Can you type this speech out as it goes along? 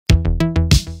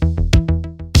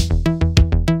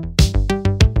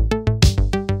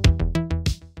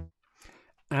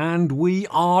And we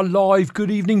are live.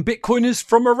 Good evening, Bitcoiners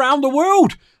from around the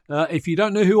world. If you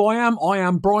don't know who I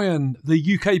am Brian,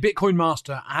 the UK Bitcoin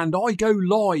Master, and I go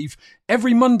live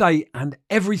every Monday and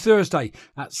every Thursday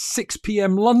at 6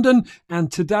 p.m. London.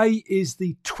 And today is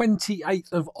the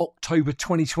 28th of October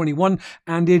 2021,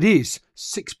 and it is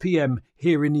 6 p.m.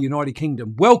 here in the United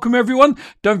Kingdom. Welcome, everyone.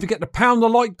 Don't forget to pound the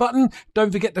like button.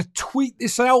 Don't forget to tweet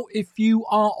this out if you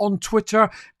are on Twitter,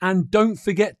 and don't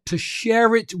forget to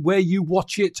share it where you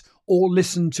watch it or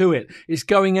listen to it. It's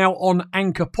going out on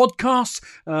Anchor Podcasts,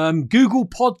 Google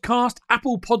Podcast,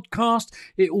 Apple Podcast.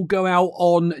 It will go out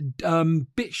on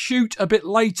BitChute a bit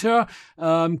later.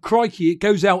 Crikey, it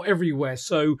goes out everywhere.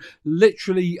 So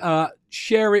literally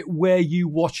share it where you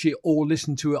watch it or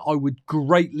listen to it. I would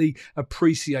greatly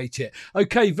appreciate it.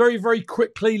 Okay, very, very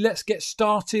quickly, let's get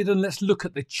started and let's look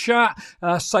at the chat.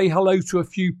 Say hello to a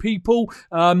few people.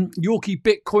 Yorkie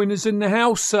Bitcoiners in the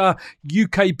house.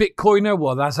 UK Bitcoiner.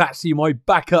 Well, that's actually my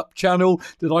backup channel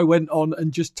that I went on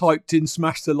and just typed in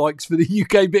smash the likes for the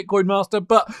UK Bitcoin Master.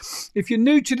 But if you're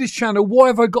new to this channel, why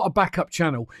have I got a backup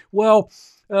channel? Well,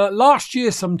 last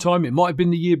year sometime, it might have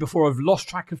been the year before, I've lost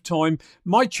track of time,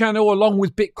 my channel along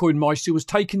with Bitcoin Meister was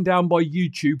taken down by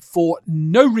YouTube for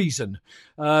no reason.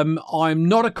 I'm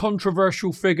not a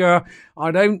controversial figure.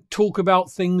 I don't talk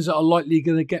about things that are likely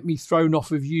going to get me thrown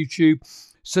off of YouTube.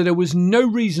 So there was no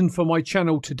reason for my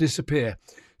channel to disappear.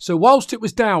 So whilst it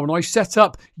was down, I set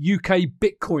up UK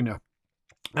Bitcoiner.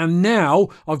 And now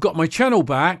I've got my channel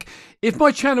back. If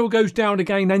my channel goes down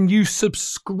again and you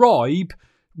subscribe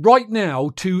right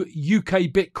now to UK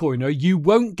Bitcoiner, you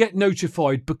won't get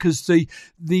notified because the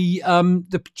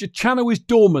channel is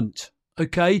dormant.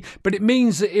 Okay, but it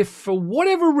means that if for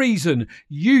whatever reason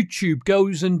YouTube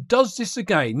goes and does this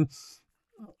again,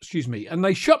 and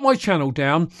they shut my channel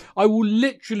down, I will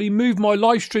literally move my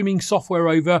live streaming software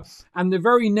over, and the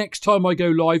very next time I go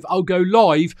live, I'll go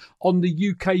live on the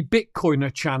UK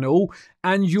Bitcoiner channel,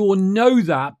 and you'll know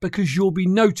that because you'll be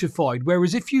notified.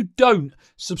 Whereas if you don't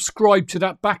subscribe to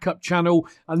that backup channel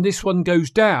and this one goes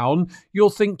down,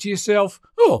 you'll think to yourself,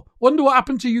 oh, wonder what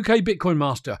happened to UK Bitcoin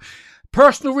Master.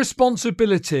 Personal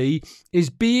responsibility is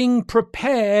being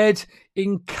prepared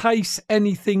in case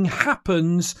anything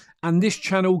happens and this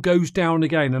channel goes down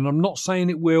again. And I'm not saying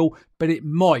it will, but it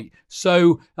might.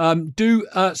 So do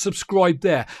subscribe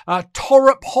there.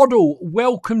 Torup Hoddle,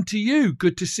 welcome to you.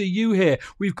 Good to see you here.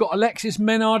 We've got Alexis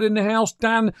Menard in the house.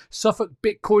 Dan Suffolk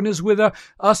Bitcoiners with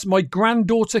us. My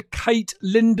granddaughter Kate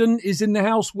Linden is in the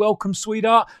house. Welcome,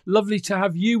 sweetheart. Lovely to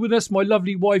have you with us. My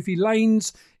lovely wife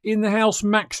Elaine's in the house.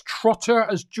 Max Trotter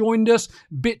has joined us.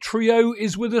 Bittrio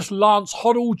is with us. Lance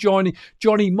Hoddle, Johnny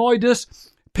Midas.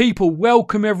 People,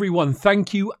 welcome everyone.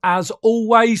 Thank you as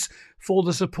always for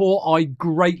the support. I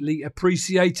greatly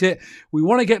appreciate it. We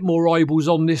want to get more eyeballs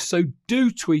on this, so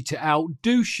do tweet it out.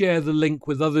 Do share the link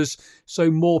with others so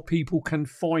more people can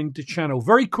find the channel.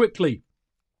 Very quickly,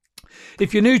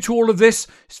 if you're new to all of this,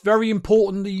 it's very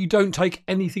important that you don't take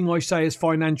anything I say as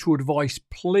financial advice.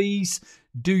 Please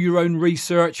do your own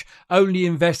research. Only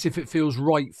invest if it feels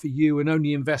right for you, and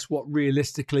only invest what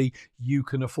realistically you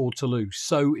can afford to lose.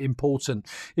 So important.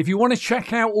 If you want to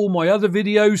check out all my other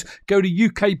videos, go to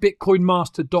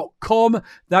ukbitcoinmaster.com.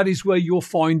 That is where you'll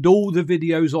find all the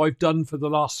videos I've done for the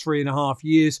last 3.5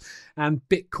 years. And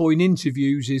Bitcoin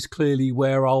interviews is clearly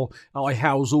where I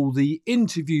house all the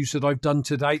interviews that I've done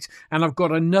to date. And I've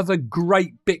got another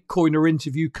great Bitcoiner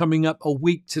interview coming up a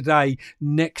week today,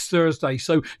 next Thursday.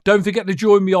 So don't forget to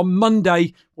join me on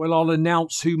Monday when I'll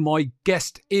announce who my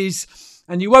guest is.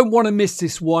 And you won't want to miss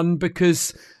this one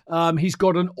because he's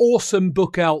got an awesome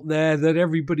book out there that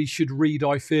everybody should read,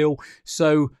 I feel.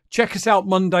 So check us out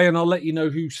Monday and I'll let you know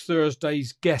who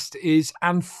Thursday's guest is.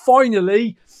 And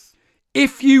finally,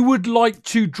 if you would like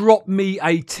to drop me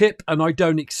a tip, and I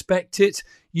don't expect it,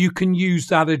 you can use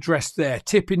that address there,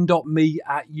 tipping.me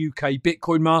at UK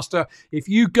Bitcoin Master. If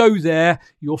you go there,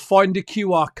 you'll find a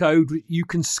QR code you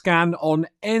can scan on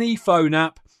any phone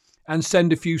app and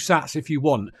send a few sats if you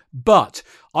want. But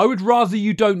I would rather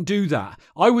you don't do that.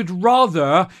 I would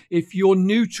rather, if you're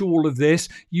new to all of this,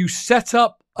 you set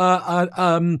up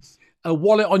a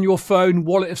wallet on your phone,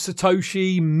 Wallet of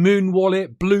Satoshi, Moon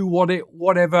Wallet, Blue Wallet,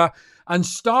 whatever, and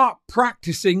start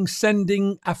practicing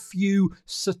sending a few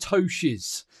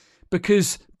Satoshis.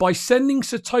 Because by sending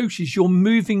Satoshis, you're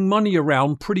moving money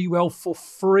around pretty well for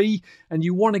free. And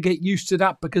you want to get used to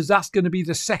that because that's going to be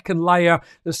the second layer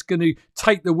that's going to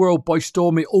take the world by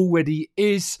storm. It already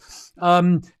is.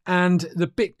 And the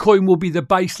Bitcoin will be the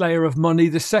base layer of money.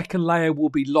 The second layer will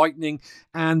be Lightning.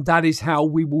 And that is how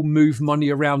we will move money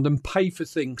around and pay for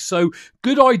things. So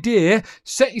good idea.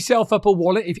 Set yourself up a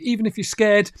wallet. Even if you're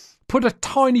scared, put a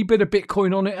tiny bit of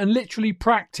Bitcoin on it and literally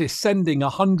practice sending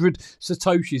 100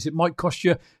 Satoshis. It might cost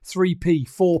you 3p,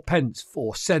 4 pence,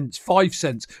 4 cents, 5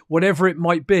 cents, whatever it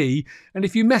might be. And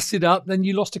if you mess it up, then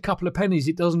you lost a couple of pennies.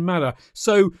 It doesn't matter.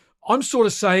 So I'm sort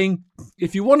of saying,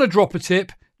 if you want to drop a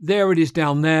tip, there it is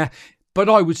down there. But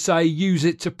I would say use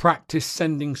it to practice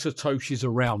sending Satoshis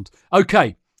around.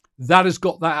 Okay, that has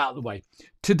got that out of the way.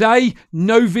 Today,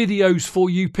 no videos for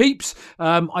you peeps.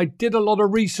 I did a lot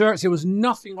of research. There was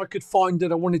nothing I could find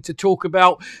that I wanted to talk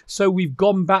about. So we've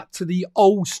gone back to the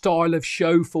old style of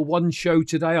show for one show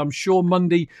today. I'm sure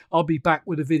Monday I'll be back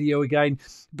with a video again.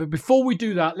 But before we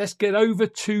do that, let's get over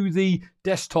to the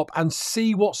desktop and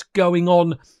see what's going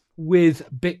on with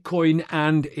Bitcoin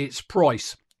and its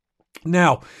price.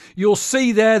 Now, you'll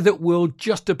see there that we're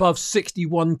just above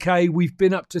 61k. We've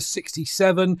been up to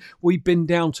 67. We've been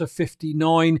down to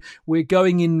 59. We're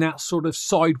going in that sort of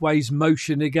sideways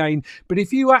motion again. But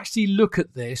if you actually look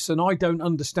at this, and I don't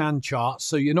understand charts,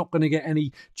 so you're not going to get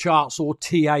any charts or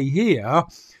TA here.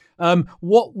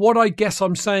 What I guess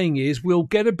I'm saying is we'll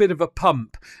get a bit of a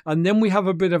pump and then we have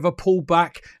a bit of a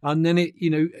pullback and then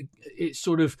it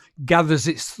sort of gathers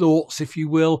its thoughts, if you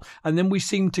will. And then we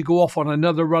seem to go off on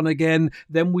another run again.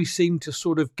 Then we seem to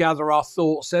sort of gather our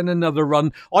thoughts, then another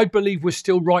run. I believe we're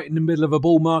still right in the middle of a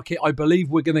bull market. I believe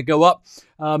we're going to go up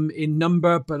in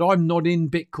number, but I'm not in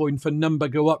Bitcoin for number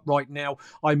go up right now.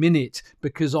 I'm in it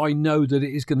because I know that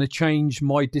it is going to change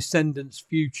my descendants'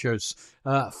 futures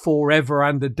forever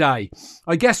and a day.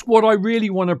 I guess what I really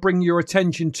want to bring your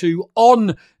attention to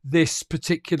on this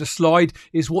particular slide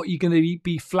is what you're going to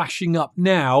be flashing up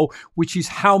now, which is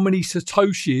how many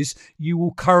Satoshis you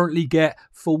will currently get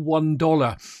for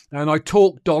 $1. And I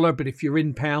talk dollar, but if you're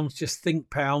in pounds, just think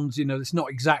pounds. It's not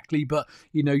exactly, but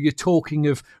you're talking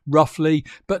of roughly.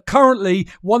 But currently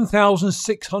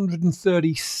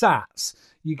 1,630 sats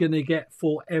you're going to get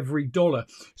for every dollar.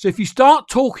 So if you start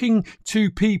talking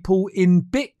to people in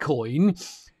Bitcoin,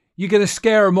 you're going to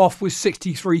scare them off with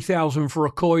 63,000 for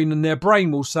a coin, and their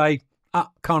brain will say,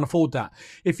 can't afford that.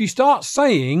 If you start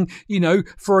saying,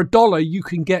 for $1, you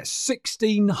can get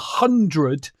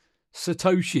 1,600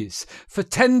 Satoshis. For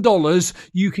 $10,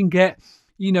 you can get,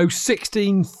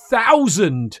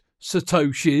 16,000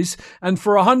 Satoshis. And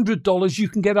for $100, you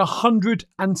can get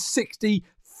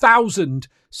 160,000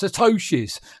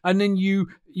 Satoshis. And then you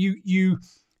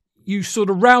sort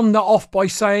of round that off by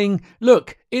saying,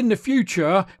 look, in the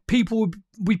future, people will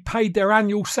be paid their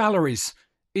annual salaries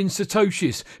in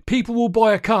Satoshis. People will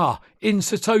buy a car in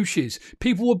Satoshis.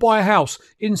 People will buy a house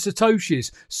in Satoshis.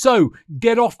 So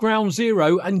get off ground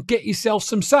zero and get yourself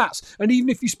some sats. And even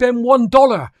if you spend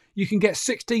 $1, you can get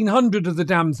 1,600 of the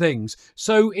damn things.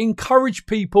 So encourage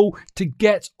people to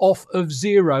get off of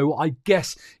zero, I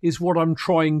guess, is what I'm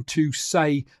trying to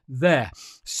say there.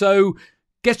 So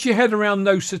get your head around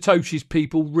those Satoshis,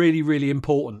 people. Really, really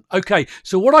important. Okay,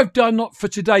 so what I've done for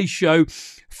today's show,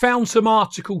 found some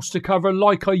articles to cover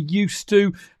like I used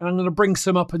to, and I'm going to bring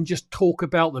some up and just talk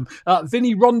about them.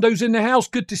 Vinny Rondo's in the house.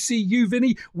 Good to see you,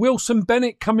 Vinny. Wilson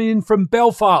Bennett coming in from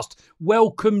Belfast.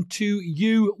 Welcome to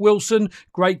you, Wilson.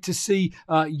 Great to see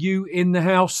you in the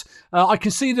house. I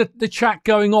can see the chat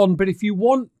going on, but if you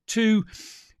want to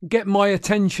get my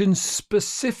attention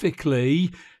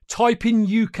specifically, type in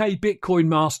UK Bitcoin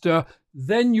Master,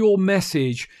 then your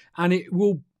message, and it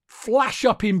will flash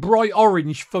up in bright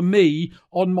orange for me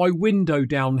on my window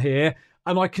down here,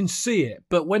 and I can see it.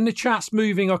 But when the chat's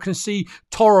moving, I can see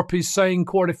Torop is saying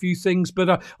quite a few things,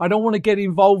 but I don't want to get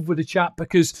involved with the chat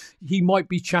because he might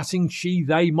be chatting,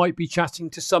 they might be chatting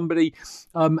to somebody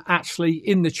actually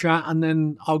in the chat, and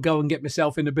then I'll go and get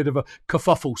myself in a bit of a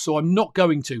kerfuffle. So I'm not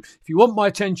going to. If you want my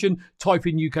attention, type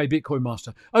in UK Bitcoin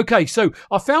Master. Okay, so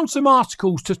I found some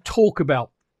articles to talk about.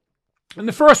 And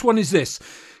the first one is this.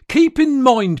 Keep in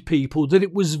mind, people, that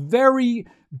it was very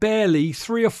barely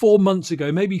 3 or 4 months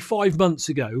ago, maybe 5 months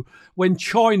ago, when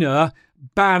China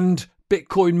banned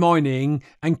Bitcoin mining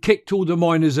and kicked all the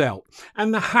miners out.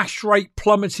 And the hash rate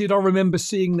plummeted. I remember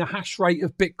seeing the hash rate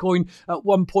of Bitcoin at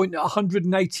one point at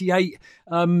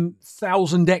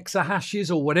 188,000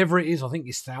 exahashes or whatever it is. I think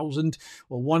it's 1,000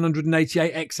 or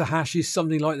 188 exahashes,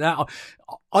 something like that.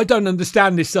 I don't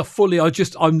understand this stuff fully.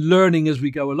 I'm learning as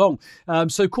we go along.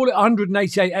 So call it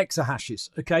 188 exahashes,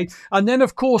 okay? And then,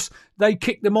 of course, they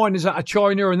kicked the miners out of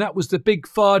China, and that was the big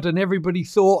FUD, and everybody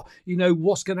thought,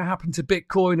 what's going to happen to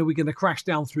Bitcoin? Are we going to crash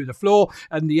down through the floor?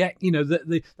 And the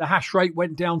hash rate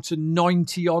went down to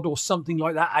 90 odd or something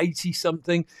like that, 80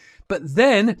 something. But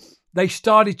then they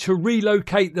started to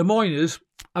relocate the miners,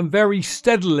 and very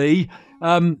steadily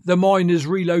the miners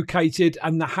relocated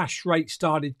and the hash rate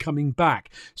started coming back.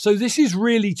 So this is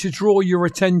really to draw your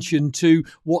attention to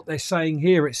what they're saying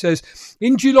here. It says,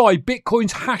 in July,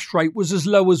 Bitcoin's hash rate was as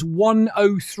low as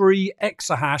 103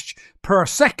 exahash per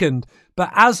second.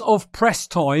 But as of press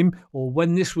time, or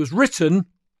when this was written,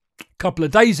 a couple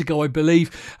of days ago, I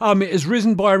believe, it has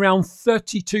risen by around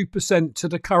 32% to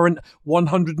the current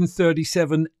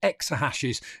 137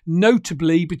 exahashes.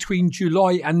 Notably, between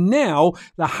July and now,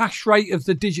 the hash rate of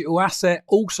the digital asset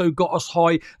also got as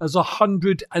high as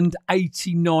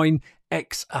 189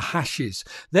 exahashes.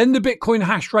 Then the Bitcoin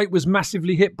hash rate was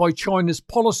massively hit by China's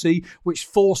policy, which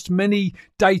forced many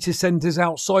data centers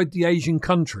outside the Asian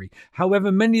country.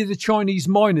 However, many of the Chinese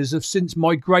miners have since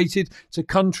migrated to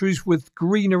countries with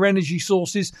greener energy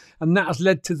sources, and that has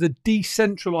led to the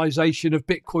decentralization of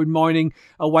Bitcoin mining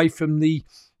away from the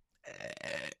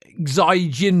Xi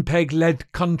Jinping-led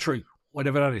country,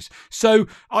 whatever that is. So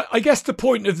I guess the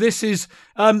point of this is,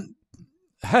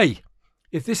 hey,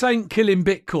 if this ain't killing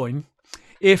Bitcoin,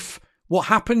 if what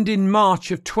happened in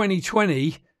March of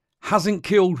 2020 hasn't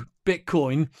killed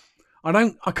Bitcoin,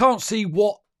 I can't see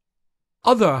what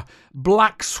other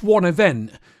black swan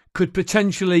event could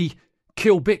potentially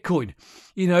kill Bitcoin.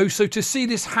 So to see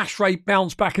this hash rate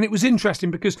bounce back, and it was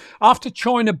interesting because after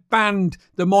China banned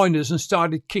the miners and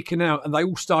started kicking out and they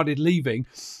all started leaving,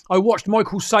 I watched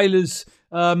Michael Saylor's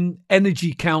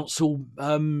Energy Council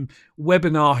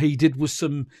webinar he did with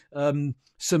some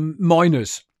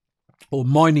miners, or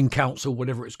Mining Council,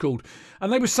 whatever it's called.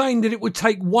 And they were saying that it would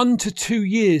take 1 to 2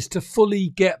 years to fully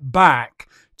get back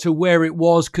to where it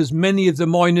was, because many of the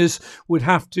miners would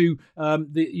have to,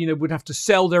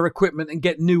 sell their equipment and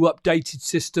get new updated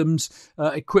systems,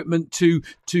 equipment to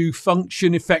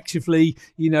function effectively,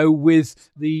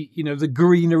 with the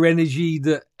greener energy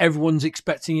that everyone's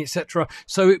expecting, etc.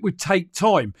 So it would take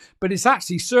time, but it's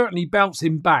actually certainly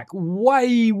bouncing back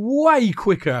way, way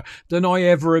quicker than I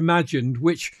ever imagined,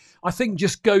 which I think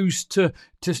just goes to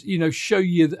show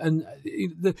you and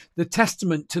the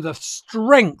testament to the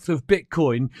strength of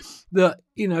Bitcoin, that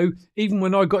even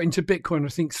when I got into Bitcoin, I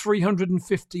think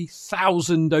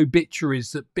 350,000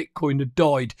 obituaries that Bitcoin had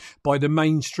died by the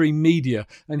mainstream media,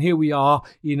 and here we are.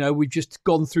 We've just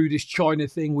gone through this China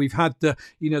thing, we've had the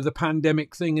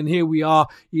pandemic thing, and here we are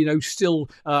still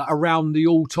around the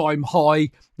all-time high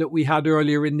that we had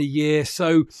earlier in the year.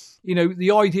 So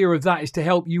the idea of that is to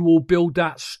help you all build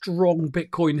that strong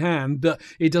Bitcoin hand, that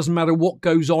it doesn't matter what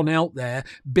goes on out there,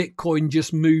 Bitcoin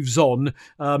just moves on.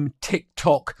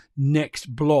 TikTok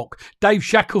next block. Dave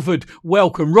Shackelford,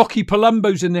 welcome. Rocky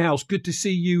Palumbo's in the house. Good to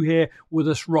see you here with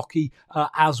us, Rocky,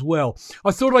 as well.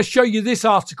 I thought I'd show you this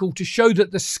article to show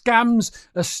that the scams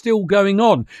are still going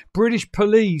on. British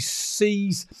police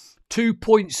seize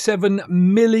 $2.7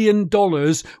 million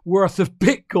worth of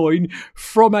Bitcoin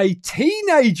from a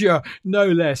teenager, no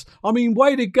less. I mean,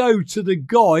 way to go to the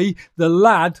guy, the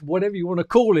lad, whatever you want to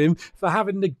call him, for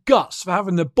having the guts, for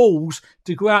having the balls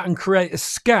to go out and create a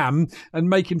scam and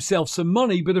make himself some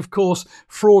money. But of course,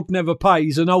 fraud never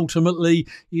pays. And ultimately,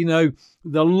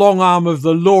 the long arm of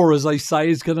the law, as they say,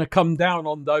 is going to come down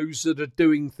on those that are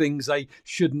doing things they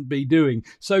shouldn't be doing.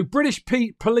 So British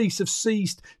police have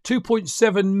seized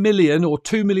 2.7 million or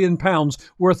 £2 million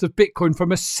worth of Bitcoin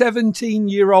from a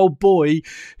 17-year-old boy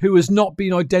who has not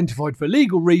been identified for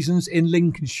legal reasons in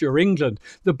Lincolnshire, England.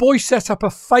 The boy set up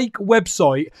a fake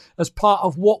website as part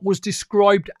of what was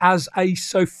described as a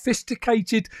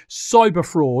sophisticated cyber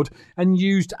fraud and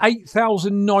used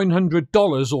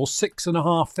 $8,900 or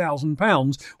 £6,500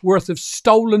 worth of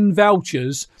stolen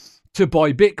vouchers to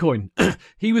buy Bitcoin.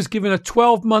 He was given a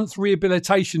 12-month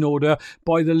rehabilitation order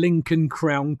by the Lincoln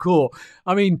Crown Court.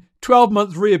 I mean,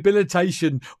 12-month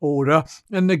rehabilitation order,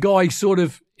 and the guy sort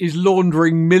of is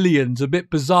laundering millions. A bit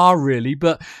bizarre, really,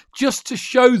 but just to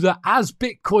show that as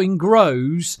Bitcoin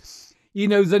grows,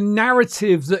 the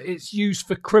narrative that it's used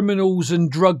for criminals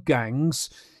and drug gangs,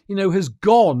 has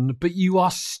gone, but you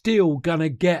are still going to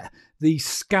get these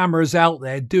scammers out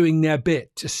there doing their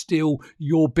bit to steal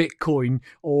your Bitcoin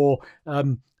or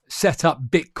set up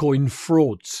Bitcoin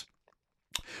frauds.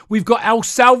 We've got El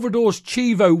Salvador's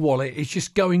Chivo wallet. It's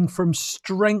just going from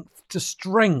strength to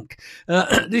strength.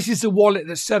 This is a wallet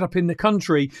that's set up in the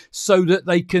country so that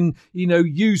they can,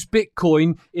 use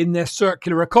Bitcoin in their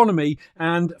circular economy,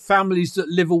 and families that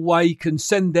live away can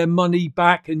send their money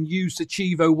back and use the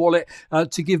Chivo wallet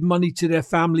to give money to their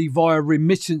family via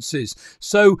remittances.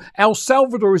 So El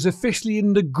Salvador is officially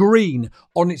in the green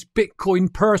on its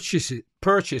Bitcoin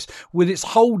purchase, with its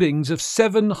holdings of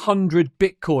 700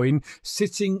 Bitcoin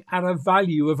sitting at a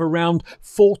value of around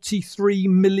 $43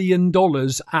 million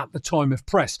at the time of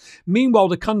press. Meanwhile,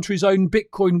 the country's own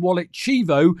Bitcoin wallet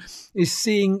Chivo is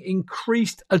seeing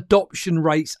increased adoption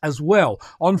rates as well.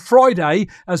 On Friday,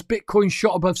 as Bitcoin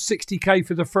shot above 60k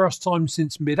for the first time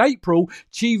since mid-April,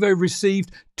 Chivo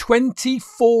received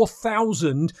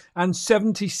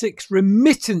 24,076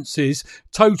 remittances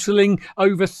totaling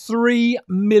over $3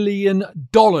 million,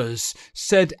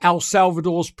 said El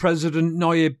Salvador's President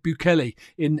Nayib Bukele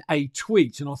in a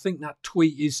tweet. And I think that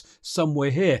tweet is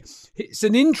somewhere here. It's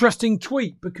an interesting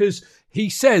tweet because he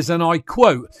says, and I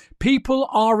quote, "People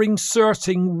are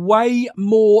inserting way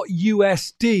more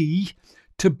USD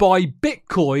to buy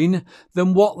Bitcoin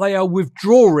than what they are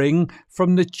withdrawing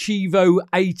from the Chivo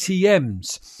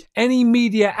ATMs. Any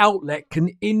media outlet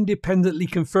can independently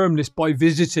confirm this by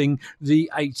visiting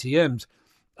the ATMs."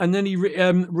 And then he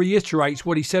reiterates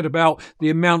what he said about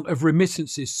the amount of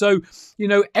remittances. So,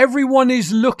 everyone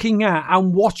is looking at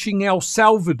and watching El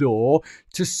Salvador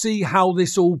to see how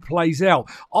this all plays out.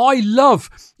 I love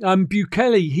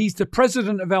Bukele. He's the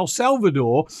president of El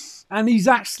Salvador, and he's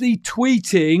actually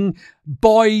tweeting,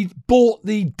 bought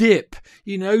the dip,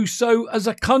 so as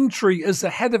a country, as the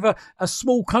head of a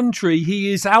small country,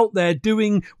 he is out there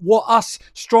doing what us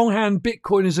stronghand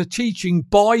Bitcoiners are teaching,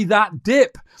 buy that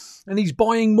dip. And he's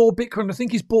buying more Bitcoin. I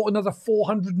think he's bought another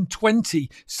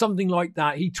 420, something like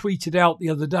that. He tweeted out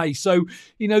the other day. So,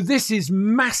 this is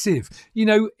massive.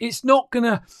 It's not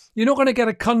you're not going to get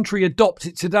a country adopt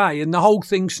it today and the whole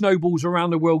thing snowballs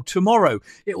around the world tomorrow.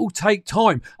 It will take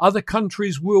time. Other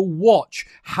countries will watch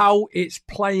how it's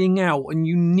playing out, and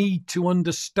you need to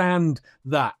understand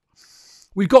that.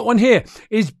 We've got one here.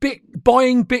 Is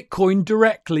buying Bitcoin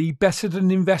directly better than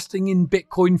investing in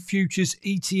Bitcoin futures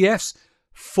ETFs?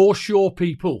 For sure,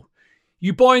 people.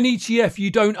 You buy an ETF, you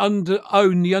don't own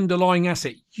the underlying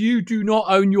asset. You do not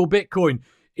own your Bitcoin.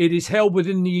 It is held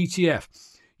within the ETF.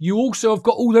 You also have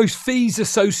got all those fees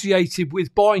associated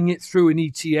with buying it through an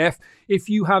ETF. If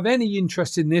you have any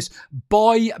interest in this,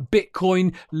 buy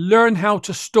Bitcoin, learn how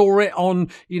to store it on,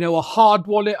 a hard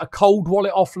wallet, a cold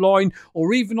wallet offline,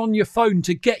 or even on your phone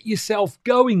to get yourself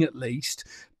going at least.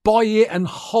 Buy it and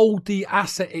hold the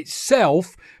asset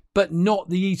itself, but not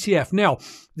the ETF. Now,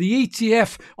 the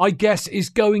ETF, I guess, is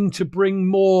going to bring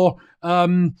more,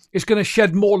 it's going to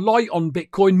shed more light on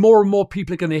Bitcoin. More and more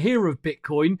people are going to hear of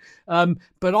Bitcoin.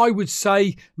 But I would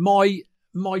say my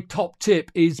top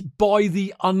tip is buy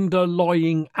the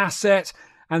underlying asset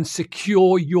and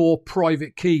secure your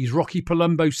private keys. Rocky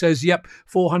Palumbo says, yep,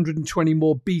 420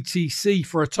 more BTC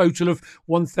for a total of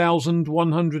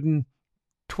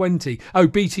 1,120. Oh,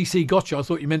 BTC, gotcha. I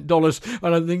thought you meant dollars. I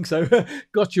don't think so.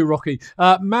 Gotcha, Rocky.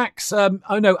 Max,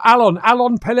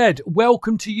 Alon Peled,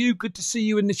 welcome to you. Good to see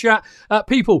you in the chat.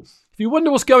 People, if you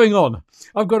wonder what's going on,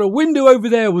 I've got a window over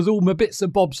there with all my bits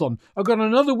and bobs on. I've got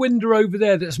another window over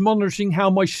there that's monitoring how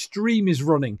my stream is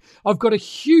running. I've got a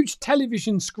huge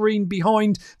television screen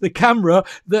behind the camera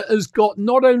that has got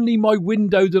not only my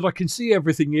window that I can see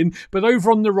everything in, but over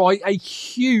on the right, a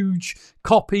huge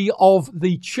copy of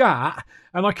the chat.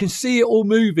 And I can see it all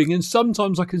moving, and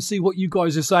sometimes I can see what you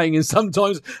guys are saying, and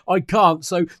sometimes I can't.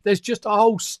 So there's just a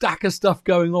whole stack of stuff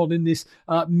going on in this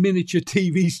miniature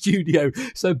TV studio.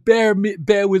 So bear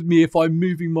with me if I'm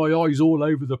moving my eyes all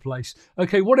over the place.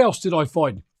 Okay, what else did I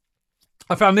find?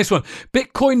 I found this one.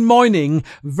 Bitcoin mining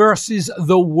versus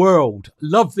the world.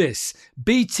 Love this.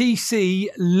 BTC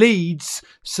leads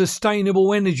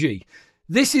sustainable energy.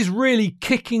 This is really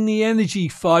kicking the energy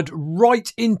FUD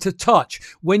right into touch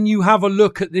when you have a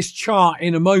look at this chart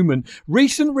in a moment.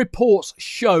 Recent reports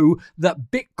show that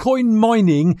Bitcoin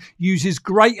mining uses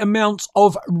great amounts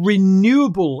of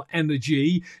renewable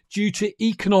energy due to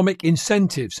economic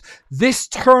incentives. This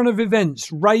turn of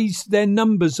events raised their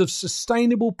numbers of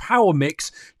sustainable power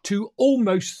mix to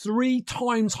almost 3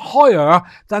 times higher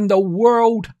than the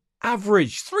world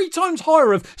average, 3 times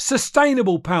higher of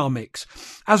sustainable power mix.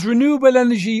 As renewable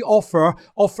energy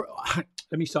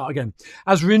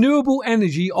As renewable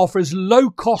energy offers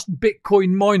low costs,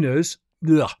 Bitcoin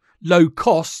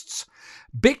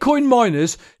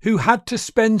miners who had to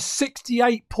spend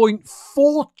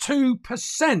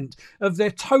 68.42% of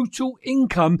their total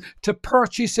income to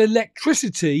purchase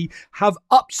electricity have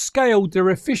upscaled their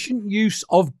efficient use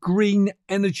of green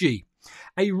energy.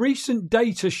 A recent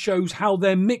data shows how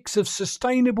their mix of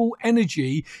sustainable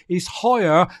energy is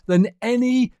higher than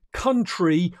any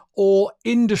country or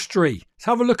industry. Let's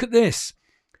have a look at this.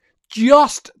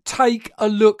 Just take a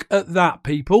look at that,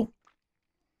 people.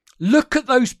 Look at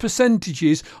those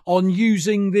percentages on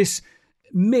using this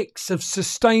mix of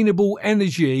sustainable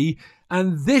energy.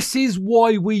 And this is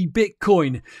why we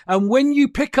Bitcoin. And when you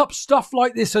pick up stuff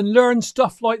like this and learn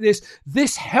stuff like this,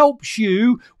 this helps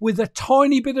you with a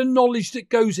tiny bit of knowledge that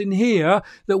goes in here,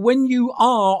 that when you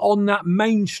are on that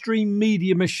mainstream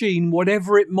media machine,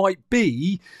 whatever it might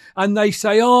be, and they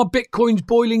say, Bitcoin's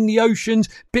boiling the oceans,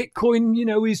 Bitcoin,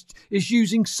 is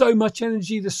using so much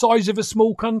energy, the size of a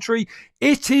small country.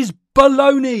 It is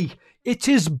baloney. It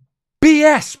is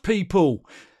BS, people.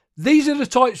 These are the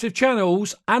types of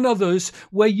channels and others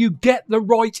where you get the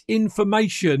right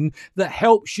information that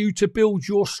helps you to build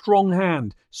your strong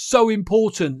hand. So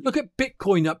important. Look at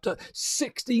Bitcoin up to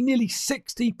nearly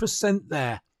 60%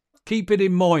 there. Keep it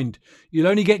in mind. You'll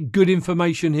only get good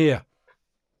information here.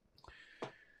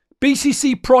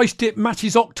 BTC price dip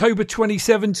matches October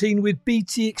 2017 with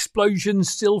BT explosion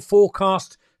still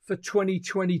forecast for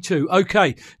 2022.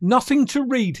 Okay, nothing to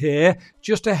read here,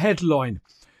 just a headline.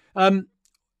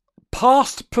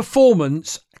 Past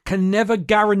performance can never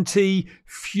guarantee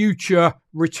future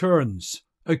returns.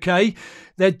 Okay,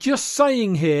 they're just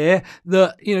saying here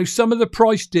that, some of the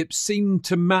price dips seem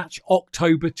to match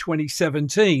October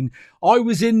 2017. I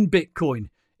was in Bitcoin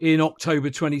in October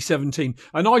 2017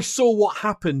 and I saw what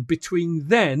happened between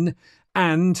then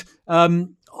and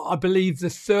I believe the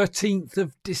 13th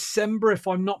of December, if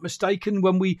I'm not mistaken,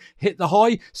 when we hit the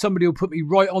high. Somebody will put me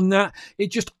right on that.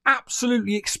 It just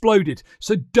absolutely exploded.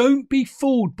 So don't be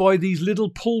fooled by these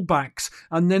little pullbacks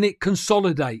and then it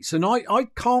consolidates. And I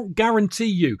can't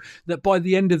guarantee you that by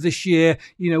the end of this year,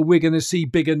 we're going to see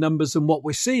bigger numbers than what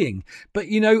we're seeing. But,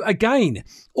 again,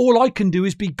 all I can do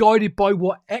is be guided by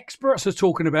what experts are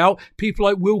talking about. People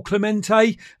like Will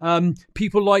Clemente,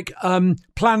 people like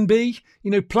Plan B.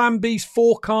 Plan B's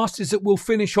forecast is that we'll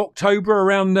finish October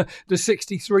around the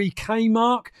 63k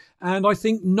mark, and I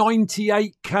think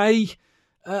 98k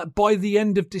by the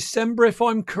end of December, if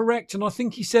I'm correct. And I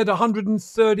think he said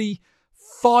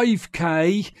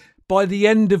 135k by the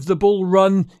end of the bull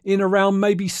run in around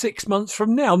maybe 6 months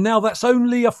from now. Now, that's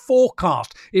only a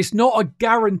forecast. It's not a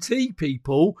guarantee,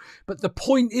 people. But the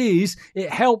point is, it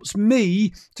helps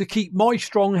me to keep my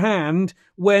strong hand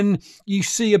when you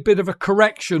see a bit of a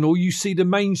correction or you see the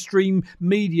mainstream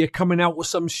media coming out with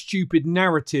some stupid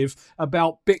narrative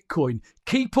about Bitcoin.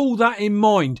 Keep all that in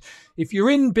mind. If you're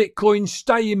in Bitcoin,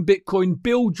 stay in Bitcoin.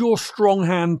 Build your strong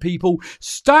hand, people.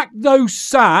 Stack those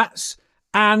sats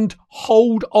and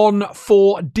hold on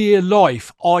for dear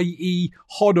life, i.e.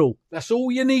 hodl. That's all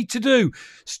you need to do.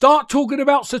 Start talking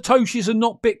about Satoshis and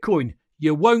not Bitcoin.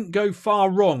 You won't go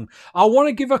far wrong. I want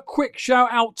to give a quick shout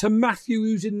out to Matthew,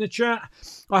 who's in the chat.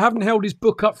 I haven't held his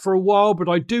book up for a while, but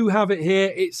I do have it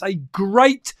here. It's a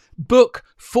great book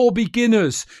for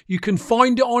beginners. You can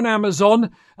find it on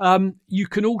Amazon. You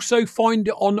can also find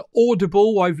it on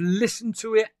Audible. I've listened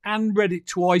to it and read it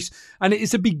twice, and it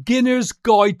is a beginner's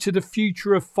guide to the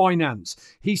future of finance.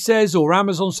 He says, or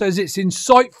Amazon says, it's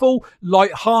insightful,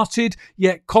 light-hearted,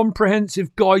 yet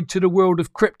comprehensive guide to the world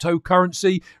of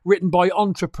cryptocurrency, written by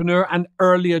entrepreneur and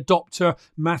early adopter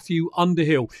Matthew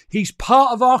Underhill. He's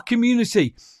part of our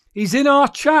community. He's in our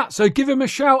chat, so give him a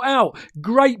shout out.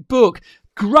 Great book.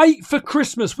 Great for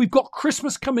Christmas. We've got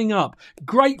Christmas coming up.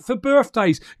 Great for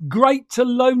birthdays. Great to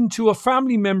loan to a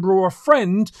family member or a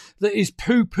friend that is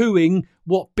poo-pooing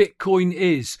what Bitcoin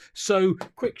is. So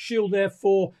quick shield there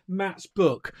for Matt's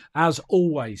book, as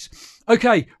always.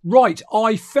 Okay, right.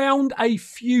 I found a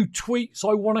few tweets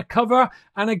I want to cover.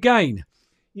 And again,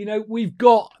 we've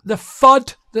got the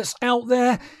FUD that's out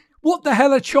there. What the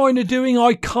hell are China doing?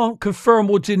 I can't confirm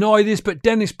or deny this, but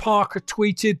Dennis Parker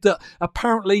tweeted that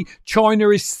apparently China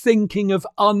is thinking of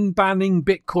unbanning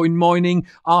Bitcoin mining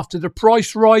after the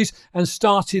price rise and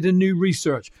started a new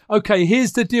research. Okay,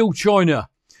 here's the deal, China.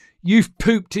 You've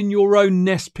pooped in your own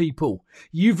nest, people.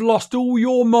 You've lost all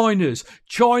your miners.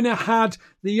 China had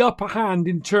the upper hand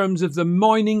in terms of the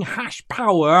mining hash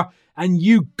power, and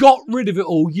you got rid of it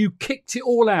all. You kicked it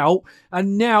all out,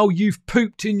 and now you've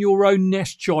pooped in your own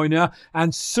nest, China,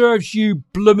 and serves you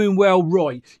blooming well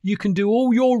right. You can do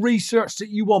all your research that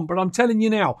you want, but I'm telling you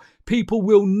now, people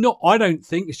will not, I don't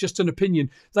think, it's just an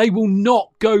opinion, they will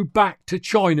not go back to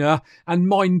China and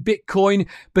mine Bitcoin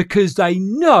because they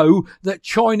know that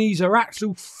Chinese are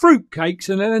actual fruitcakes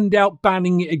and they'll end up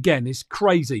banning it again. It's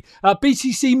crazy.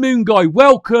 BTC Moon Guy,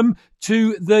 welcome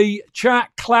to the chat.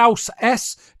 Klaus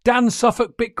S, Dan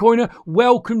Suffolk Bitcoiner,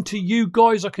 welcome to you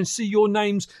guys. I can see your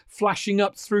names flashing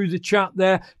up through the chat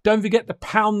there. Don't forget to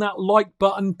pound that like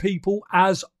button, people,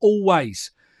 as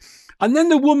always. And then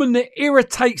the woman that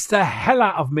irritates the hell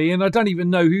out of me, and I don't even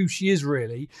know who she is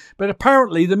really, but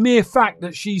apparently the mere fact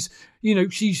that she's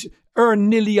earn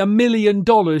nearly $1 million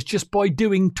just by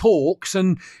doing talks.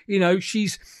 And,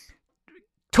 she's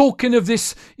talking of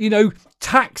this,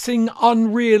 taxing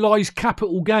unrealised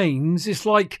capital gains. It's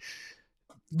like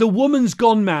the woman's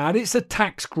gone mad. It's a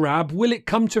tax grab. Will it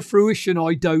come to fruition?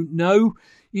 I don't know.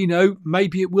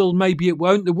 Maybe it will, maybe it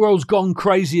won't. The world's gone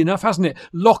crazy enough, hasn't it?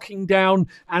 Locking down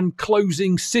and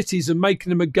closing cities and making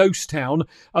them a ghost town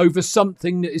over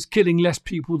something that is killing less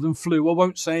people than flu. I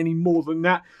won't say any more than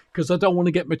that because I don't want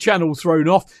to get my channel thrown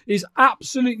off. Is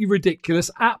absolutely ridiculous,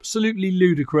 absolutely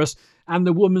ludicrous. And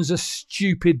the woman's a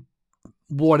stupid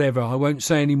whatever. I won't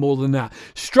say any more than that.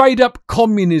 Straight up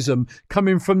communism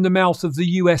coming from the mouth of the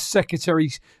US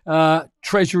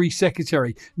Treasury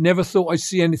Secretary. Never thought I'd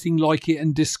see anything like it,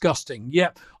 and disgusting.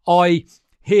 Yep, I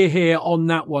hear on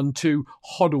that one too.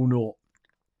 Hoddlenaut.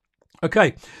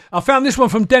 Okay, I found this one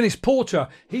from Dennis Porter.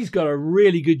 He's got a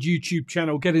really good YouTube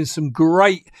channel, getting some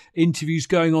great interviews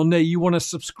going on there. You want to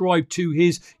subscribe to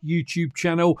his YouTube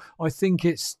channel. I think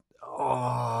it's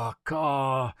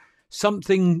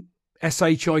something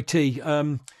SHIT.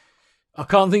 I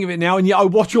can't think of it now, and yet I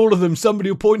watch all of them.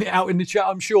 Somebody will point it out in the chat,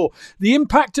 I'm sure. The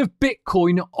impact of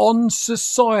Bitcoin on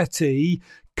society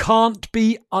can't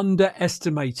be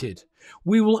underestimated.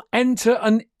 We will enter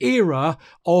an era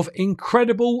of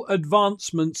incredible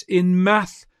advancements in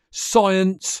math,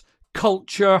 science,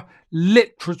 culture,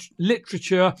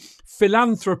 literature,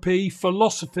 philanthropy,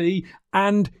 philosophy,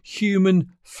 and human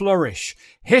flourish.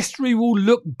 History will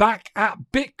look back at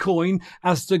Bitcoin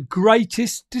as the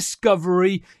greatest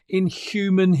discovery in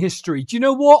human history. Do you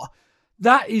know what?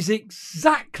 That is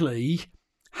exactly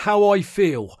how I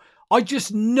feel. I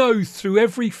just know through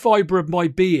every fibre of my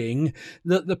being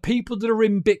that the people that are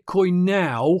in Bitcoin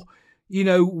now,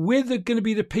 we're going to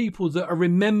be the people that are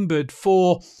remembered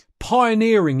for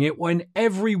pioneering it when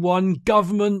everyone,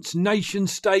 governments, nation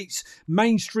states,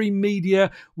 mainstream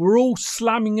media, were all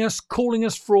slamming us, calling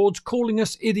us frauds, calling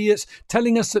us idiots,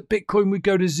 telling us that Bitcoin would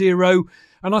go to zero.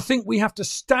 And I think we have to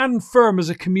stand firm as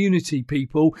a community,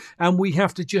 people, and we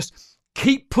have to just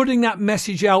keep putting that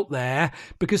message out there,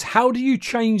 because how do you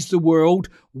change the world?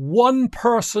 One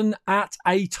person at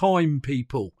a time,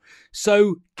 people.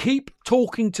 So keep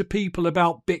talking to people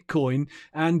about Bitcoin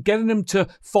and getting them to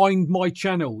find my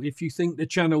channel if you think the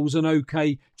channel's an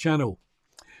okay channel.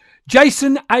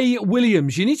 Jason A.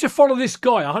 Williams, you need to follow this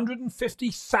guy,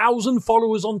 150,000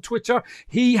 followers on Twitter.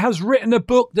 He has written a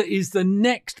book that is the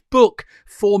next book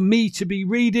for me to be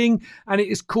reading, and it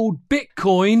is called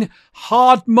Bitcoin,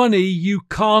 Hard Money You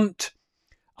Can't,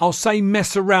 I'll say,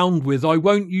 mess around with. I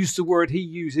won't use the word he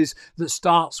uses that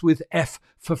starts with F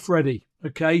for Freddy,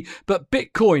 okay? But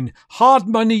Bitcoin, hard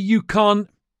money you can't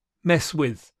mess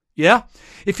with. Yeah?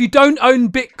 If you don't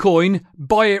own Bitcoin,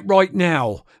 buy it right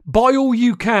now. Buy all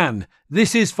you can.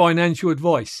 This is financial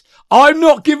advice. I'm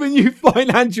not giving you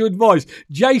financial advice.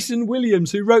 Jason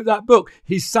Williams, who wrote that book,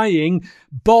 he's saying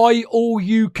buy all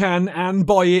you can and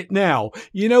buy it now.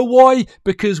 You know why?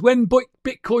 Because when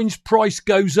Bitcoin's price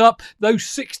goes up, those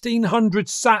 1,600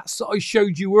 sats that I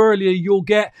showed you earlier,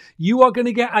 you are going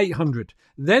to get 800.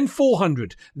 Then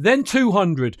 400, then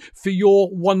 200 for your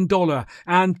 $1.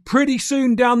 And pretty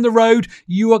soon down the road,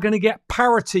 you are going to get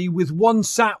parity with one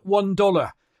sat,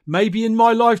 $1. Maybe in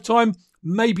my lifetime,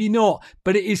 maybe not.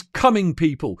 But it is coming,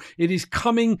 people. It is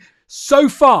coming so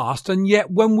fast. And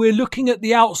yet when we're looking at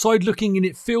the outside looking in,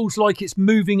 it feels like it's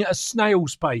moving at a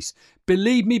snail's pace.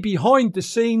 Believe me, behind the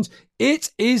scenes, it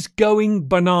is going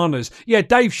bananas. Yeah,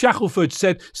 Dave Shackelford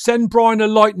said, send Brian a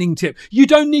lightning tip. You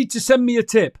don't need to send me a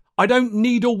tip. I don't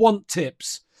need or want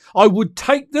tips. I would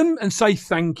take them and say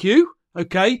thank you,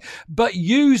 okay? But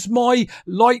use my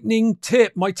lightning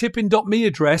tip, my tipping.me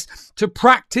address, to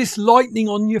practice lightning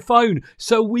on your phone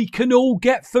so we can all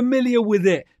get familiar with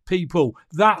it, people.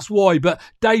 That's why. But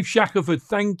Dave Shackelford,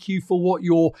 thank you for what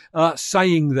you're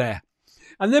saying there.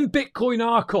 And then Bitcoin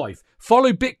Archive.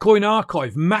 Follow Bitcoin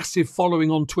Archive. Massive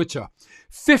following on Twitter.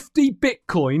 50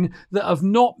 Bitcoin that have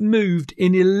not moved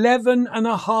in 11 and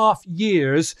a half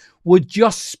years were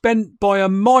just spent by a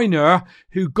miner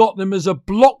who got them as a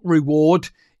block reward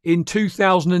in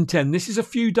 2010. This is a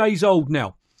few days old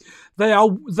now.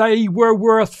 They were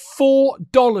worth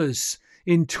 $4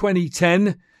 in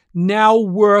 2010, now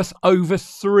worth over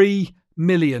 3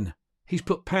 million. He's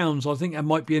put pounds. I think that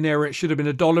might be an error. It should have been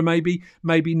 $1,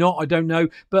 maybe not. I don't know.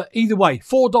 But either way,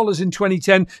 $4 in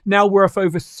 2010, now worth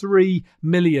over 3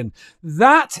 million.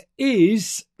 That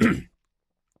is,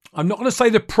 I'm not going to say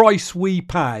the price we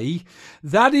pay.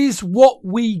 That is what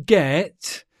we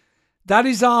get. That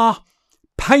is our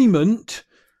payment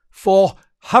for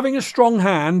having a strong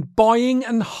hand, buying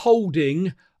and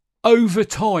holding over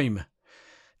time.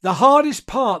 The hardest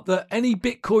part that any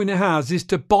Bitcoiner has is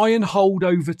to buy and hold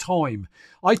over time.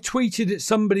 I tweeted at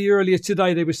somebody earlier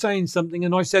today, they were saying something,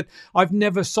 and I said, I've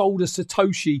never sold a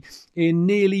Satoshi in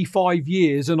nearly 5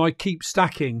 years and I keep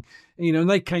stacking. And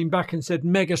they came back and said,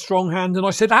 mega strong hand. And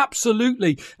I said,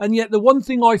 absolutely. And yet the one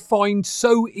thing I find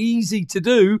so easy to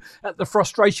do, at the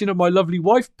frustration of my lovely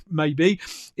wife maybe,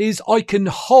 is I can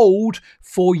hold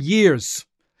for years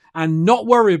and not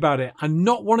worry about it and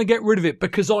not want to get rid of it,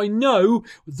 because I know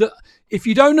that if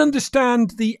you don't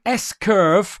understand the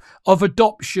S-curve of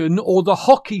adoption, or the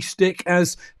hockey stick,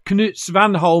 as Knut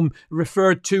Svanholm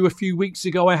referred to a few weeks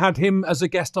ago, I had him as a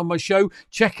guest on my show.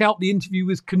 Check out the interview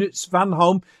with Knut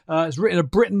Svanholm. He's written a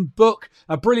brilliant book,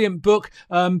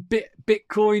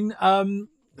 Bitcoin,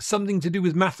 something to do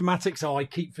with mathematics. Oh, I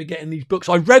keep forgetting these books.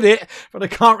 I read it, but I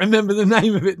can't remember the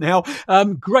name of it now.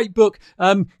 Great book.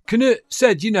 Knut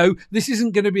said, this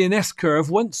isn't going to be an S-curve.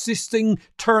 Once this thing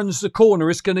turns the corner,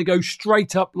 it's going to go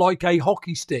straight up like a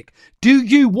hockey stick. Do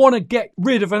you want to get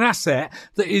rid of an asset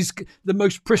that is the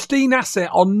most pristine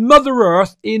asset on Mother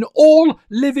Earth in all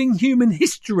living human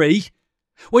history,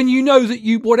 when you know that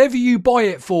whatever you buy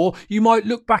it for, you might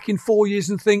look back in 4 years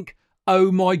and think,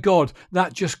 oh my God,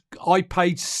 I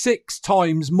paid 6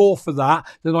 times more for that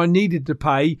than I needed to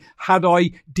pay had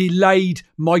I delayed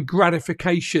my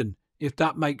gratification, if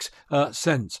that makes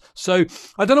sense. So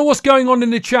I don't know what's going on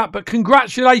in the chat, but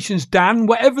congratulations, Dan,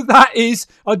 whatever that is.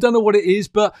 I don't know what it is,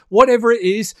 but whatever it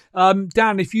is,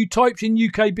 Dan, if you typed in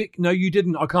UK no, you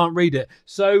didn't. I can't read it.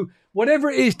 So whatever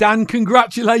it is, Dan,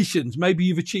 congratulations. Maybe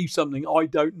you've achieved something. I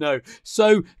don't know.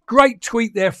 So great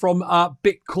tweet there from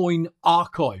Bitcoin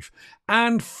Archive.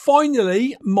 And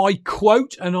finally, my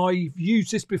quote, and I've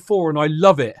used this before and I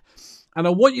love it. And I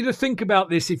want you to think about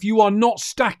this. If you are not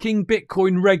stacking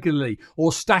Bitcoin regularly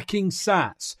or stacking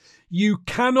sats, you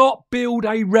cannot build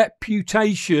a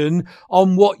reputation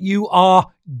on what you are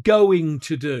going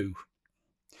to do.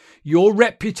 Your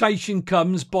reputation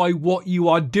comes by what you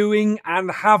are doing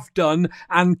and have done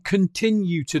and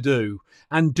continue to do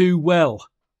and do well.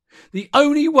 The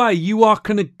only way you are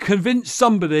going to convince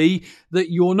somebody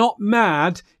that you're not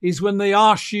mad is when they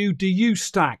ask you, do you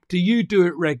stack? Do you do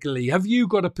it regularly? Have you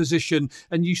got a position?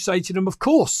 And you say to them, of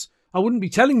course, I wouldn't be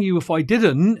telling you if I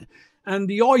didn't. And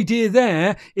the idea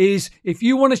there is, if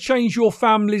you want to change your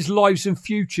family's lives and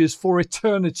futures for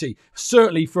eternity,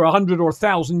 certainly for 100 or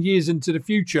 1,000 years into the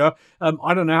future,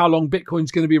 I don't know how long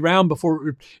Bitcoin's going to be around before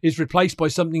it is replaced by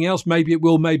something else. Maybe it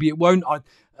will, maybe it won't.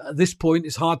 At this point,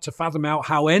 it's hard to fathom out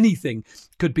how anything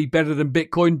could be better than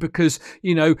Bitcoin, because,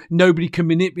 nobody can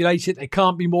manipulate it. There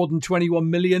can't be more than 21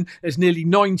 million. There's nearly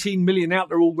 19 million out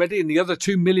there already, and the other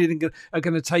 2 million are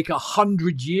going to take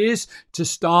 100 years to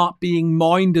start being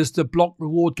mined as the block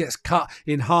reward gets cut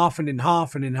in half and in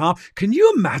half and in half. Can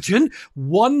you imagine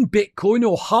 1 Bitcoin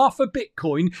or half a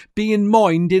Bitcoin being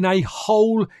mined in a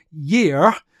whole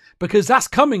year? Because that's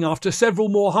coming after several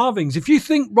more halvings. If you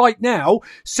think right now,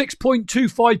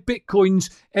 6.25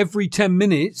 Bitcoins every 10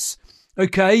 minutes,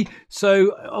 okay,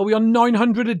 so are we on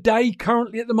 900 a day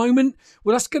currently at the moment?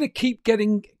 Well, that's going to keep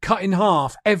getting cut in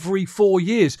half every 4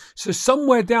 years. So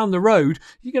somewhere down the road,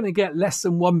 you're going to get less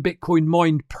than 1 Bitcoin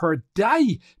mined per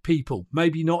day, people.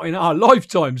 Maybe not in our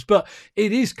lifetimes, but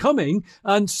it is coming.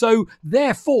 And so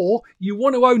therefore, you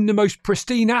want to own the most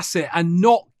pristine asset and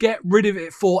not get rid of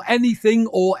it for anything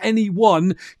or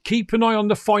anyone. Keep an eye on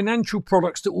the financial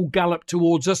products that will gallop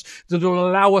towards us, that will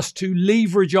allow us to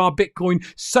leverage our Bitcoin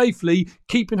safely,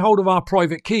 keeping hold of our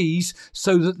private keys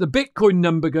so that the Bitcoin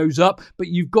number goes up, but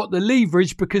you've got the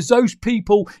leverage, because those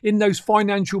people in those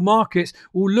financial markets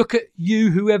will look at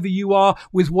you, whoever you are,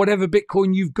 with whatever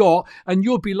Bitcoin you've got, and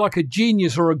you'll be like a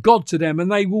genius or a god to them,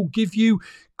 and they will give you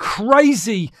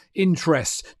crazy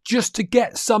interest just to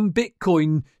get some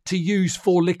Bitcoin to use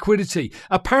for liquidity.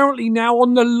 Apparently now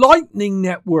on the Lightning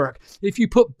Network, if you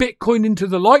put Bitcoin into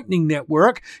the Lightning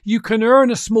Network, you can earn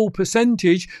a small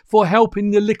percentage for helping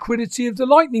the liquidity of the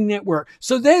Lightning Network.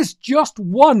 So there's just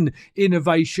one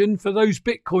innovation for those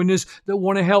Bitcoiners that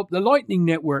want to help the Lightning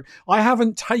Network. I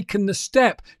haven't taken the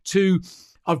step to...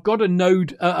 I've got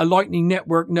a Lightning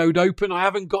Network node open. I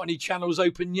haven't got any channels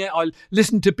open yet. I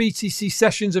listened to BTC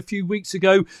Sessions a few weeks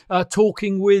ago,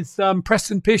 talking with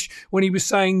Preston Pish, when he was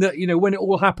saying that, when it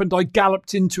all happened, I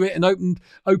galloped into it and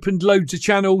opened loads of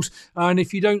channels. And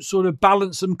if you don't sort of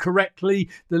balance them correctly,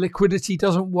 the liquidity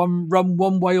doesn't run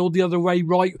one way or the other way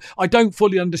right. I don't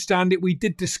fully understand it. We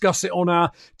did discuss it on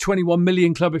our 21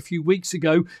 million club a few weeks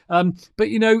ago. But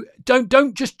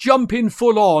don't just jump in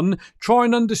full on. Try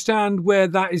and understand where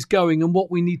that that is going and what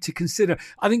we need to consider.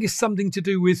 I think it's something to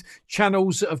do with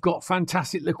channels that have got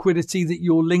fantastic liquidity that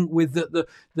you're linked with, that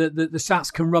the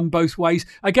sats can run both ways.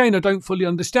 Again, I don't fully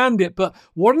understand it, but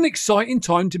what an exciting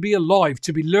time to be alive,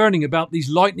 to be learning about these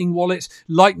Lightning wallets,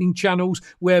 Lightning channels,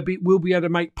 where we'll be able to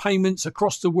make payments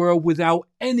across the world without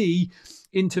any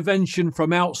intervention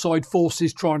from outside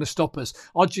forces trying to stop us.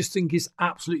 I just think it's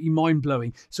absolutely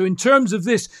mind-blowing. So in terms of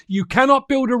this, you cannot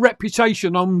build a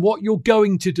reputation on what you're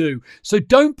going to do. So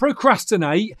don't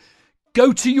procrastinate.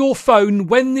 Go to your phone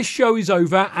when this show is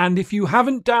over, and if you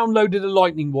haven't downloaded a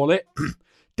Lightning wallet,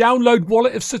 download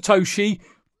Wallet of Satoshi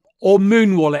or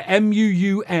Moon Wallet,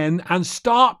 MUUN, and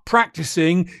start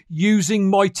practicing using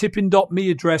my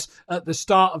tippin.me address at the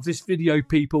start of this video,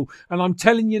 people. And I'm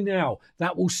telling you now,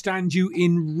 that will stand you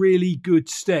in really good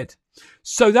stead.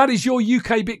 So that is your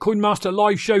UK Bitcoin Master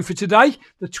live show for today,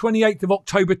 the 28th of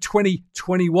October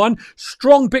 2021.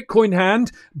 Strong Bitcoin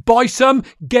hand. Buy some,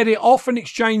 get it off and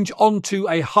exchange onto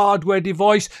a hardware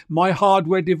device. My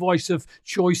hardware device of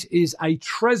choice is a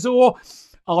Trezor.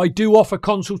 I do offer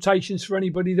consultations for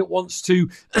anybody that wants to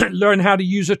learn how to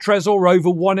use a Trezor over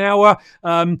 1 hour,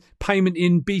 payment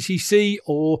in BTC,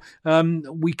 or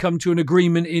we come to an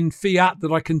agreement in fiat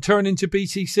that I can turn into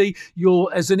BTC.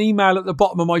 There's an email at the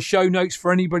bottom of my show notes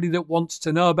for anybody that wants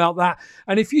to know about that.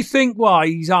 And if you think, well,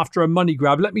 he's after a money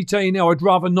grab, let me tell you now, I'd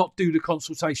rather not do the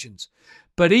consultations.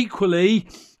 But equally,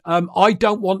 I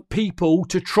don't want people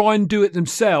to try and do it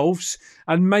themselves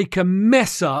and make a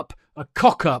mess up, a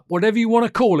cock up, whatever you want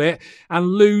to call it, and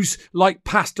lose, like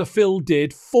Pastor Phil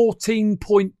did,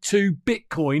 14.2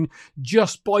 Bitcoin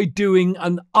just by doing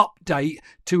an update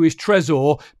to his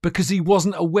Trezor because he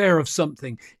wasn't aware of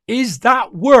something. Is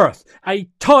that worth a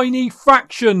tiny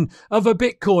fraction of a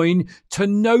Bitcoin to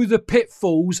know the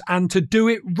pitfalls and to do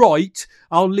it right?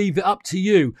 I'll leave it up to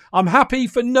you. I'm happy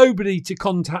for nobody to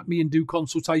contact me and do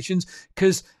consultations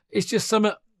because it's just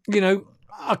something,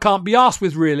 I can't be arsed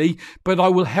with really, but I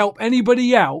will help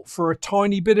anybody out for a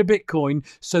tiny bit of Bitcoin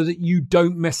so that you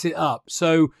don't mess it up.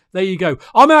 So there you go.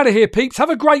 I'm out of here, peeps. Have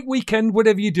a great weekend,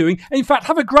 whatever you're doing. In fact,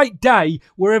 have a great day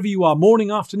wherever you are, morning,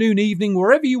 afternoon, evening,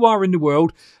 wherever you are in the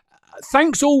world.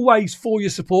 Thanks always for your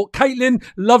support. Caitlin,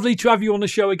 lovely to have you on the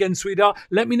show again, sweetheart.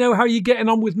 Let me know how you're getting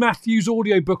on with Matthew's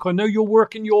audiobook. I know you're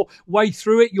working your way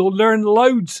through it. You'll learn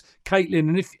loads, Caitlin.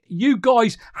 And if you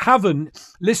guys haven't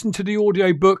listened to the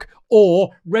audiobook or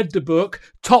read the book,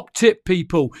 top tip,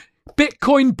 people.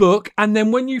 Bitcoin book, and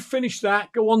then when you finish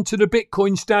that, go on to the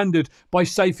Bitcoin Standard by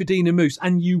Saifedean Moose,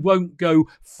 and you won't go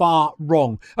far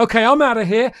wrong. Okay, I'm out of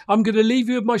here. I'm going to leave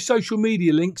you with my social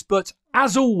media links, but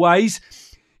as always,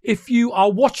 if you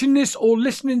are watching this or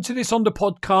listening to this on the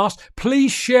podcast,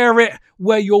 please share it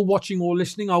where you're watching or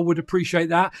listening. I would appreciate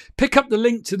that. Pick up the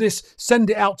link to this,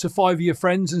 send it out to 5 of your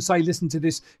friends and say, listen to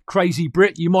this crazy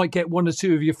Brit. You might get 1 or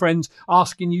 2 of your friends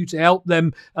asking you to help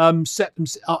them set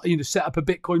up a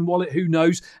Bitcoin wallet. Who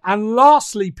knows? And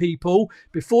lastly, people,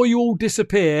 before you all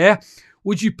disappear,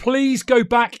 would you please go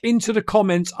back into the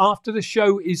comments after the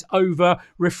show is over,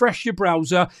 refresh your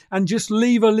browser and just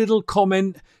leave a little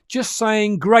comment just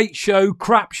saying great show,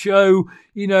 crap show,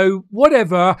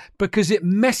 whatever, because it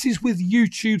messes with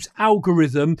YouTube's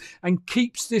algorithm and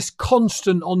keeps this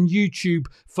constant on YouTube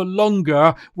for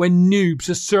longer when noobs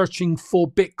are searching for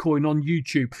Bitcoin on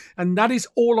YouTube. And that is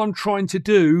all I'm trying to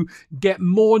do, get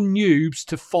more noobs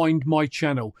to find my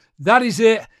channel. That is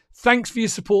it. Thanks for your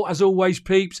support as always,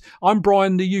 peeps. I'm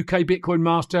Brian, the UK Bitcoin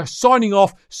Master, signing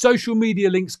off. Social media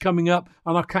links coming up,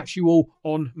 and I'll catch you all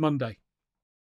on Monday.